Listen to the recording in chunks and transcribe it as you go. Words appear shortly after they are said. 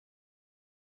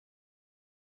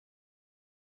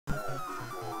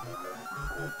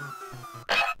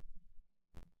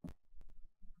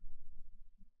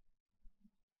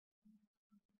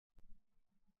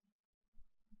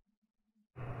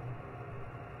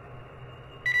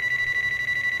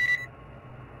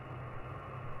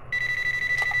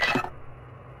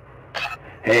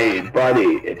Hey,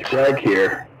 buddy, it's Greg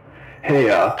here. Hey,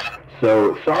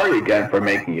 so sorry again for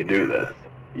making you do this.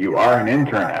 You are an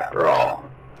intern after all.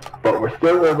 But we're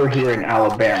still over here in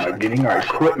Alabama getting our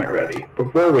equipment ready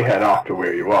before we head off to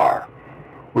where you are.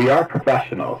 We are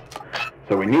professionals,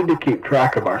 so we need to keep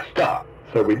track of our stuff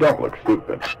so we don't look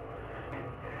stupid.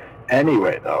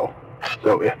 Anyway, though,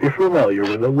 so if you're familiar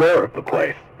with the lore of the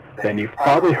place, then you've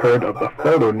probably heard of the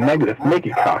photo-negative Mickey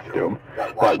costume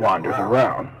that wanders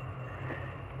around.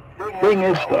 Thing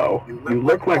is, though, you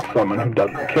look like someone who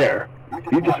doesn't care.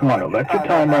 You just want to let your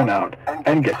time run out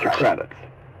and get your credits.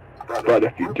 But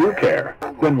if you do care,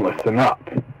 then listen up.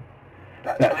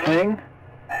 That thing,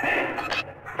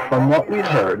 from what we've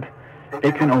heard,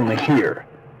 it can only hear.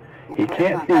 He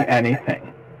can't see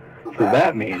anything. So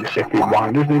that means if he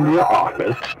wanders into your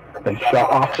office, then shut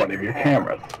off one of your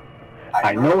cameras.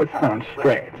 I know it sounds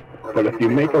strange, but if you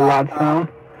make a loud sound,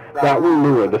 that will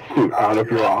lure the suit out of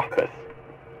your office.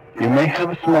 You may have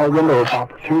a small window of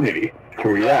opportunity to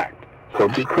react, so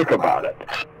be quick about it.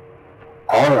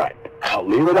 Alright, I'll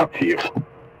leave it up to you.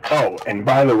 Oh, and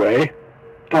by the way,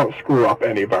 don't screw up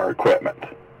any of our equipment.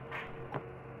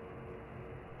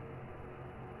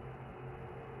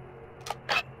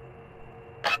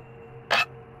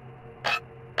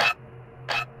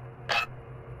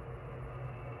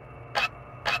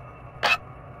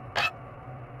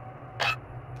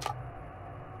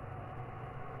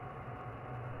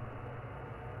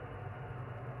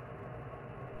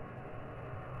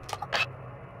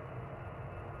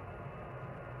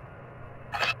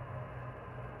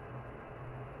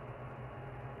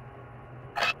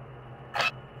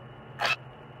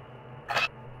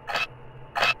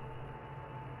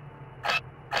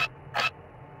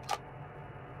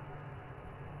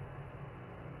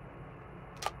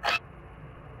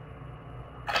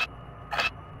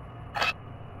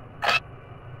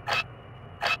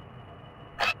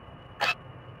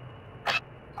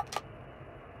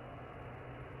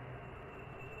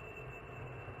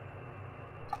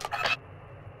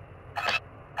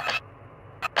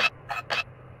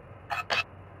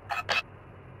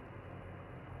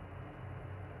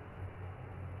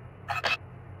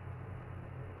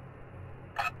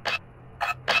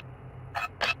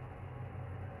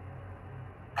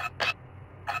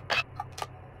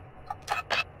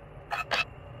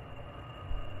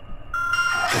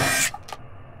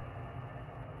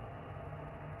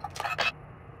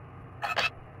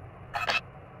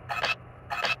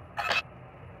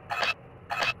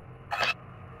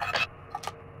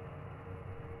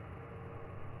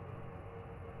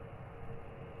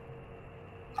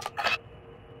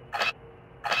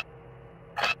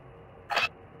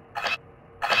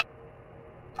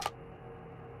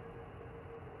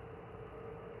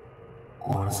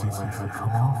 Want to see my head come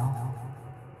off?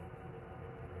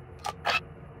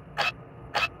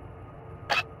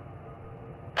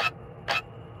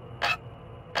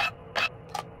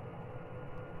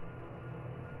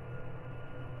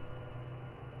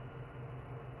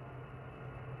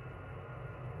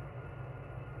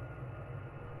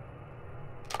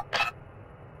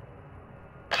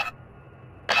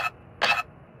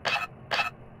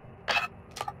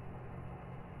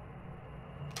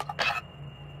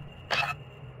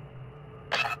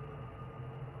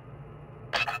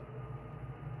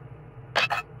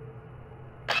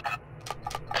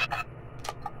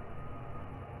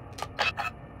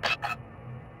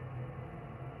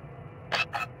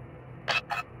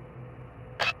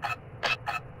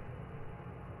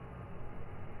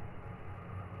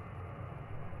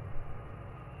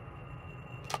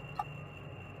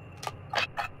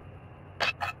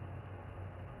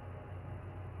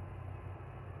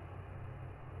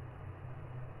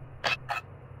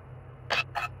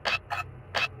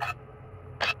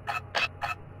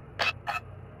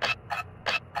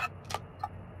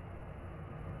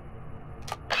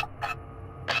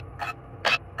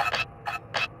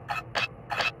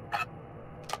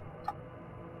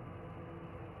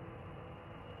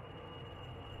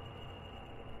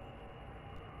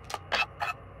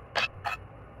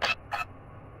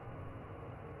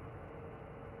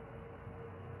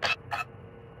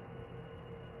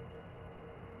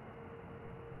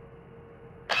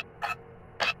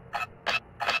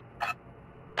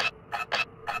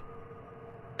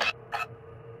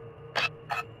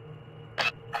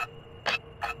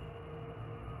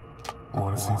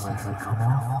 Want to see my head come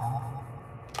off?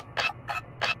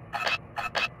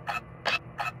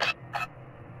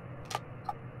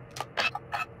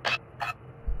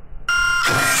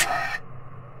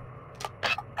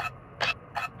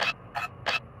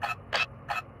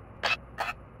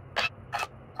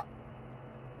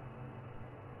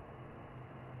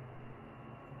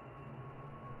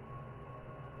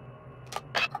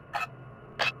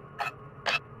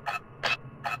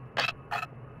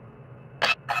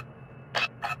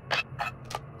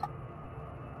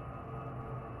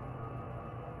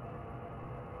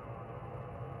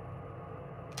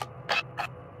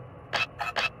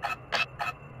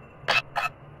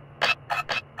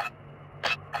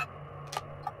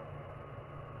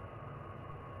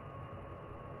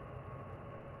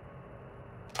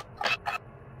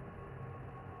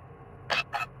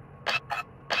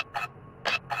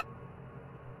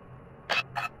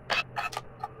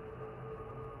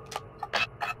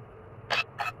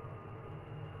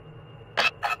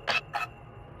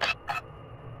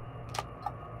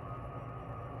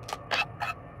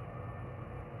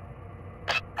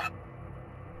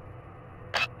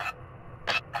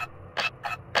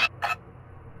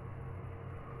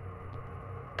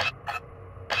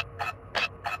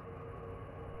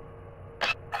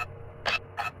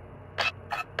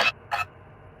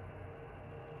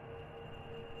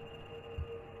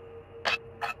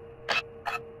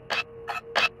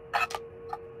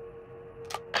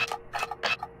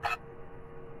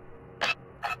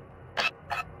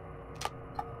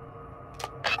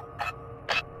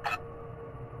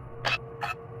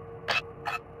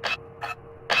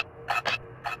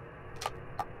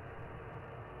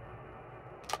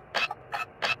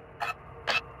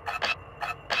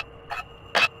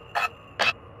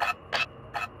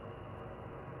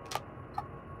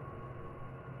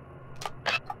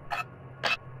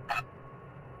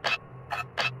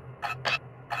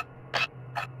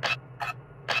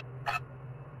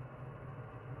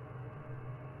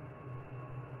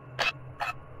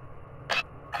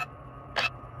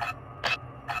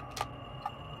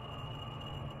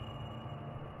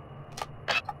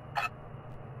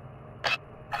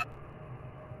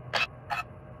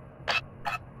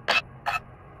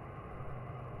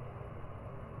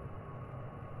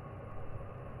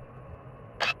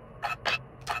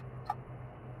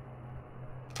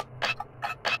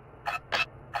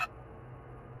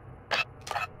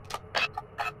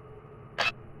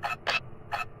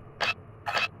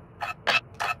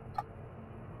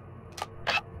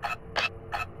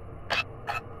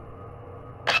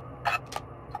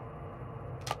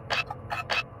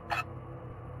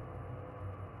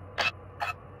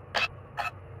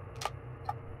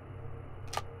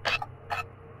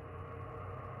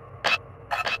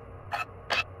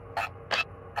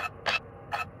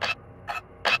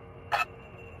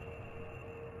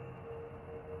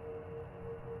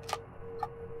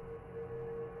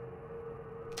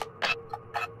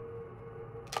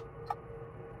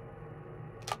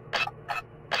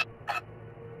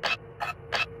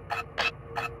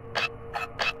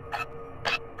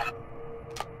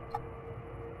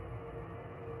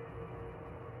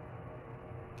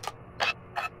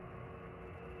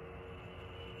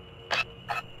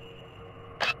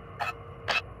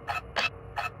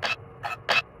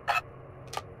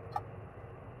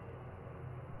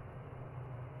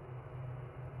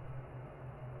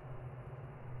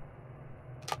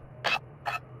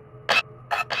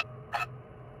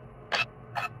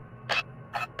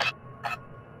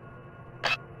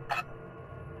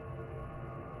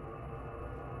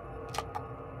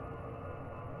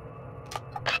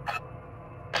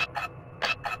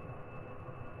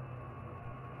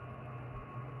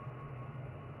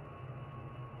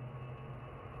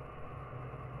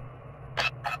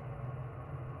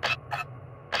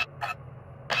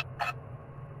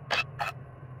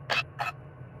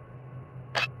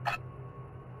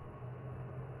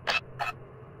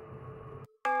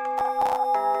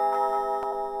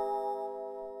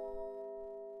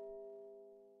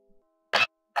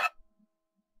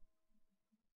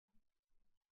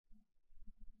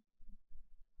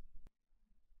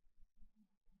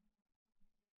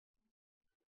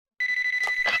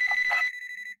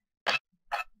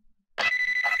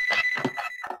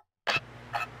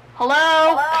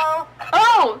 Hello?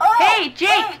 Oh, hey,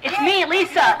 Jake, it's me,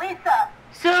 Lisa.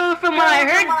 So, from what I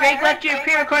heard, Greg left you a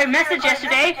pre-recorded message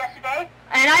yesterday,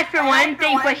 and I, for one,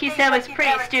 think what he said was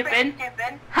pretty stupid.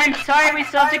 I'm sorry we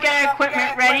still have to get our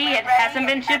equipment ready. It hasn't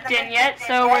been shipped in yet,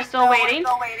 so we're still waiting.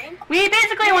 We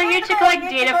basically want you to collect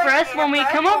data for us when we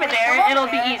come over there. It'll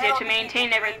be easier to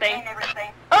maintain everything.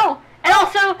 Oh, and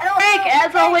also, Greg,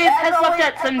 as always, has left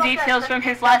out some details from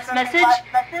his last message.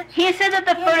 He said that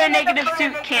the photo-negative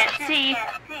suit can't see,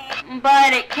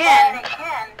 but it can.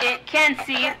 It can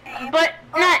see, but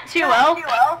not too well.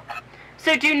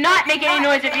 So do not make any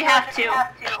noise if you have to.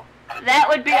 That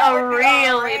would be a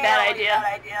really bad idea.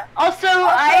 Also,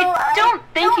 I don't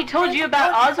think he told you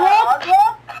about Oswald,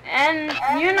 and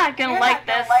you're not gonna like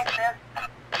this.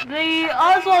 The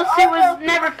Oswald suit was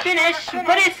never finished,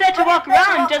 but it's set to walk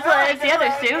around just as the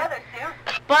other suit.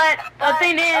 But the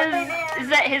thing is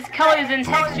that his colors and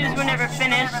textures were never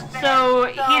finished, so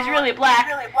he's really black,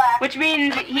 which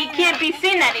means he can't be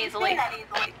seen that easily.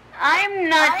 I'm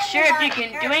not sure if you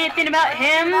can do anything about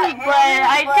him, but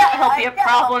I doubt he'll be a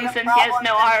problem since he has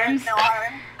no arms.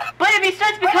 But if he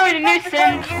starts becoming a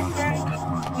nuisance,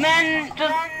 then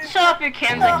just shut off your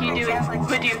cams like you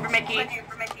would do for Mickey.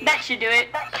 That should do it.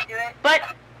 But,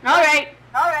 alright,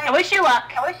 I wish you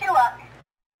luck.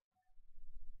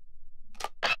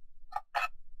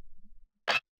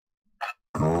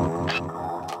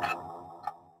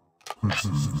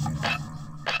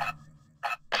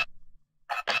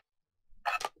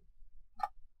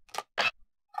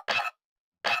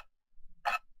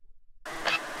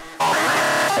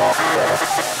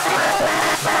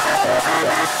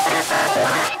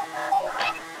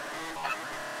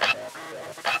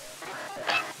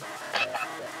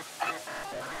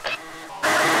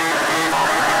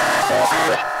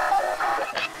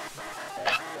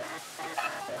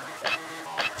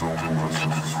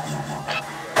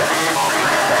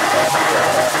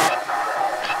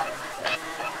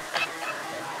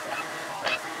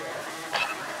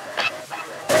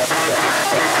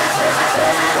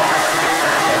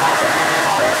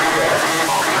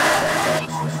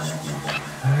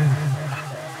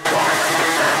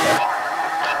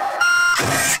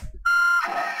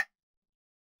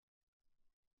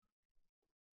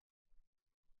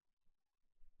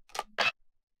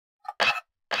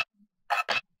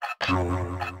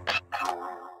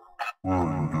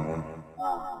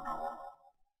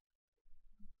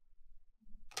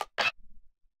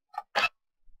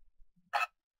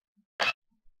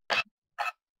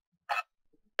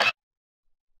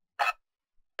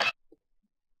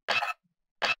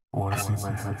 Want to see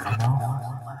my head come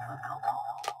off?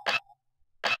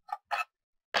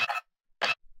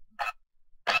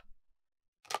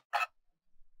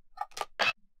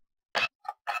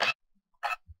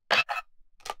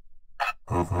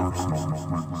 Have mercy on this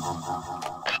witness.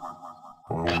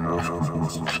 I only ask for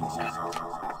blessings.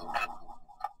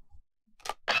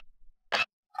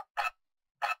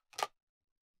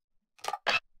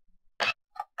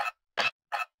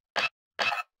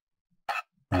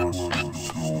 Bless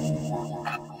your soul.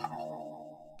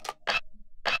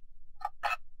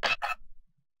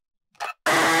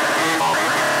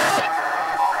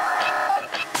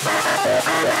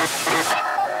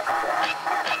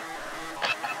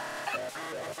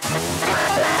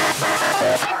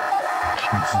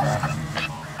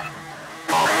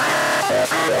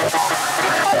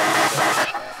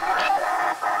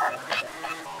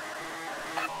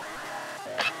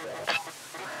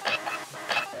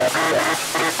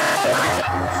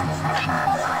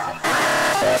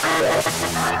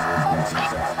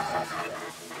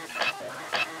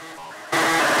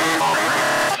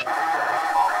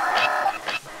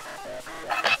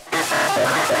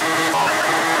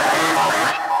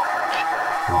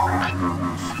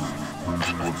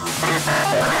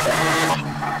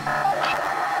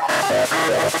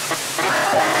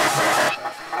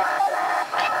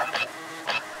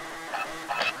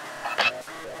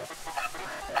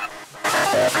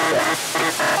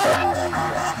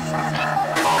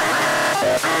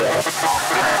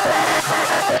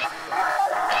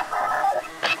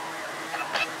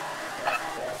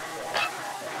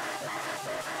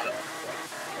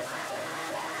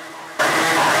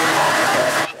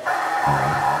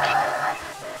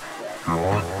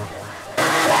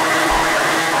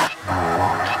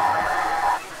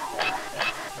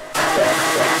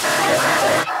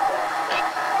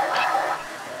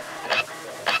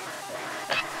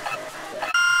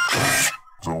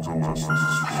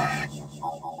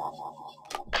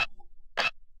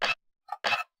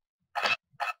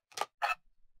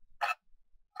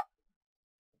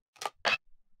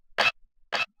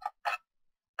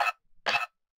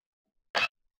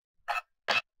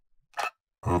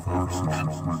 Have mercy,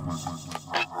 please.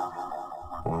 I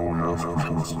only ask for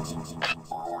this.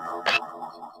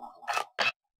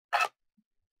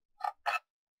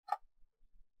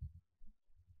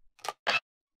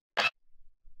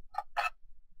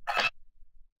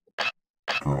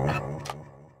 God.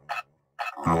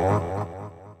 God.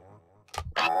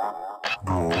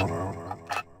 God.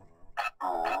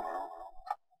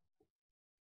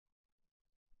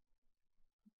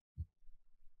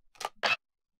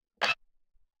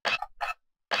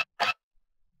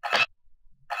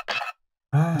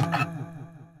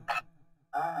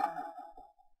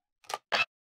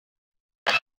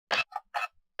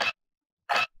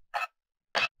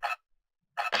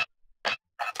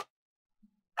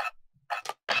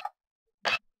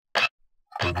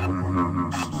 I know you hear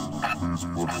this. Please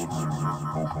bless me and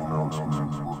help me out here.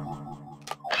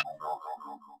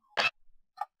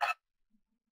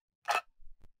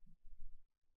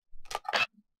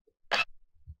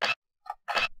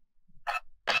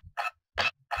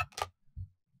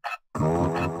 God.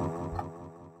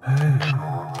 Hey,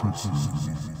 this is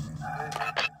me.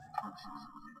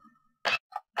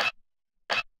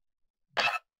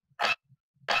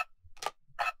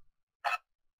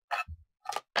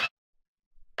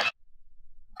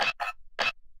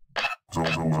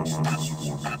 Don't listen to this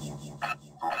one.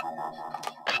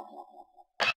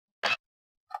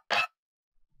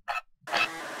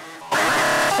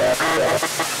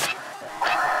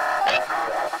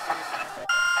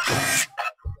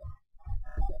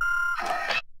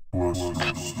 Bless your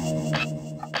soul.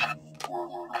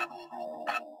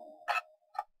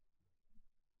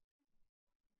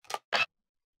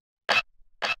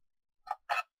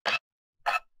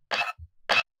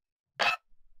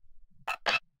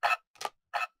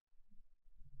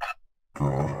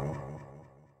 God.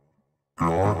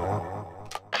 God.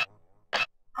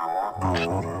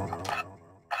 God.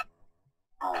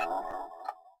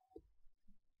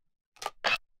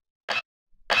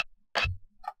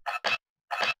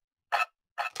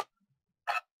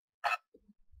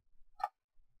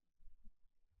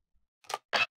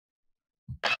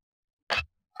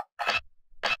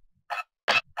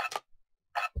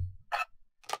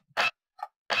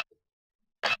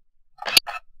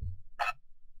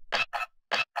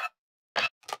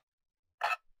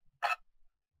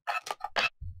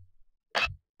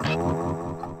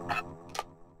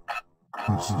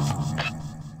 This is me.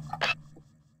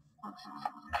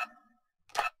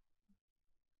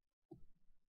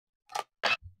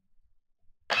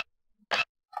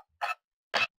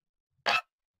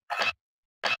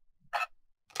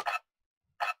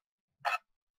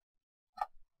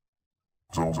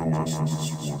 Don't listen to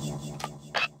this one.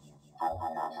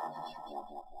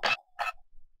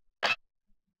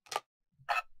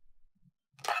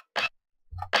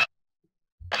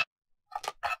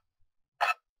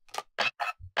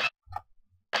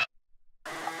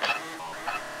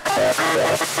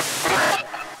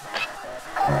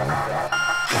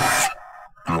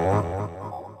 God.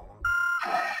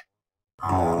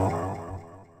 God.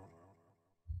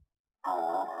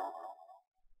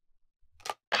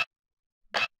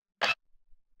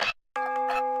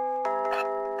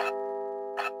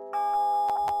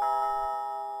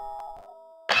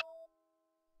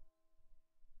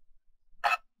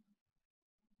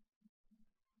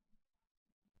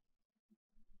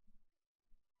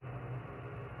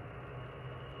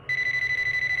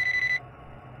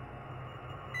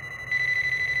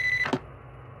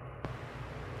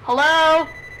 Hello?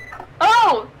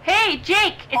 Oh, hey,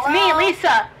 Jake, it's me,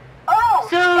 Lisa.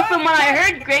 So, from what I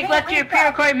heard, Greg left you a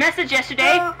pre-recorded message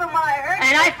yesterday,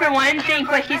 and I, for one,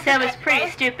 think what he said was pretty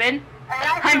stupid.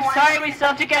 I'm sorry we still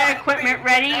have to get our equipment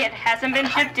ready. It hasn't been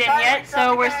shipped in yet,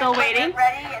 so we're still waiting.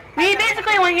 We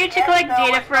basically want you to collect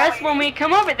data for us when we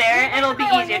come over there. It'll be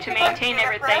easier to maintain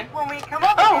everything.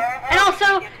 Oh, and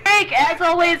also, Greg, as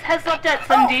always, has left out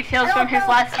some details from his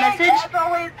last message.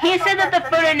 He said that the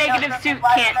photo-negative suit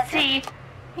can't see,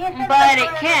 but it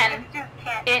can.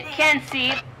 It can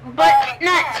see, but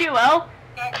not too well.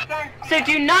 So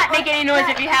do not make any noise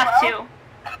if you have to.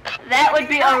 That would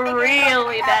be a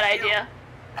really bad idea.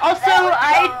 Also,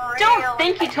 I don't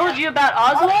think he told you about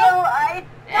Oswald,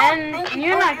 and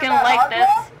you're not gonna like this.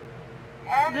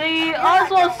 The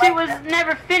Oswald suit was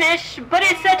never finished, but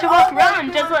it's set to walk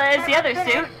around just as the other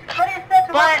suit.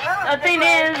 But the thing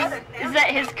is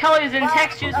that his colors and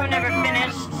textures were never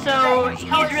finished, so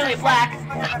he's really black,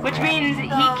 which means he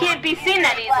can't be seen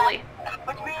that easily.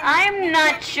 I'm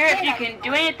not sure if you can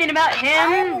do anything about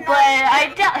him, but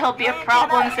I doubt he'll be a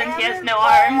problem since he has no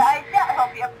arms.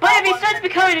 But if he starts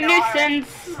becoming a nuisance,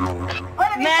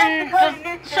 then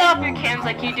just show off your cams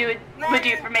like you would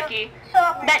do for Mickey.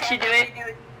 That should do it.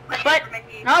 But,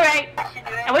 alright,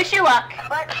 I wish you luck.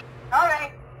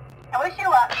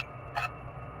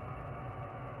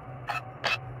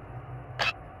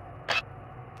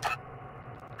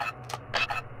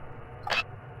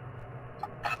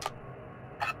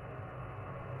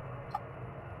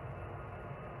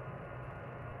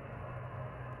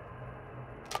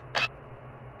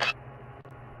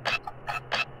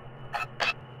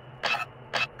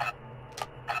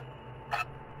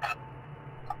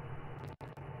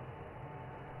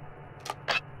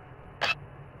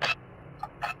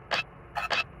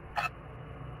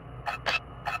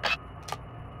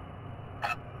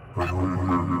 I know you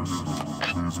hear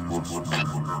this. Please trust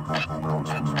me.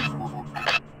 Announcement.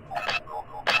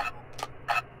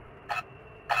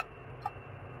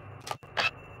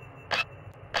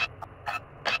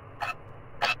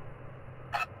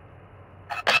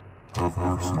 Have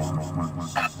mercy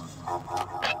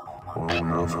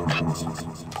on me,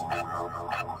 please.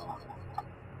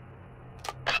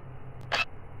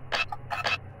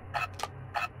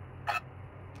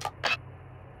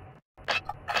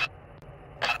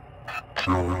 I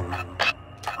only ask you once. Realy,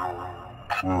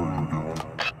 what are you doing? I know you hear this.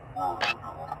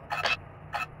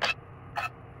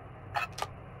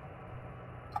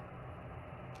 Please trust me.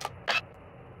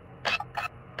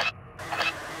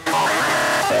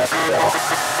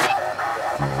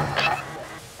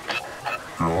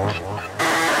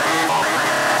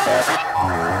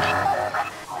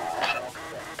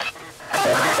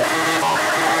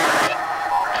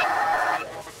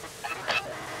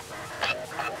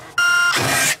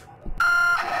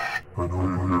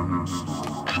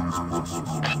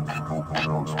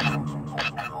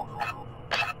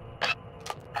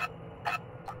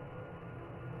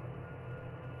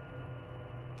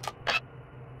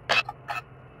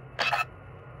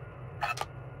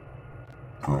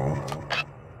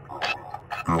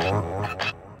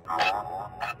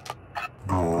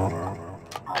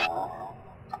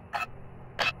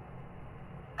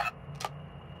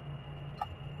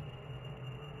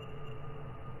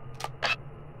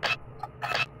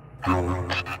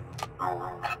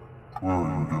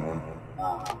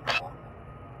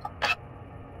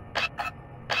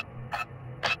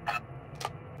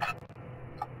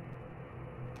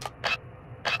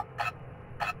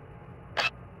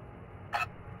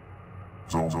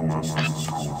 Help announcement.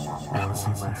 Or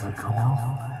seems like they come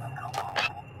out.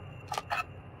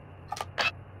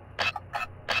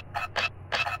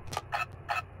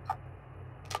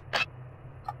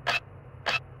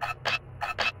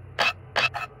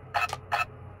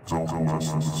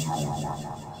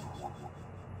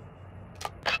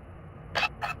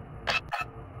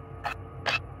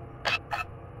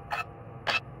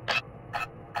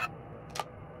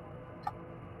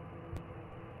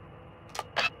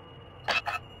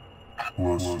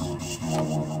 Bless your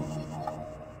soul.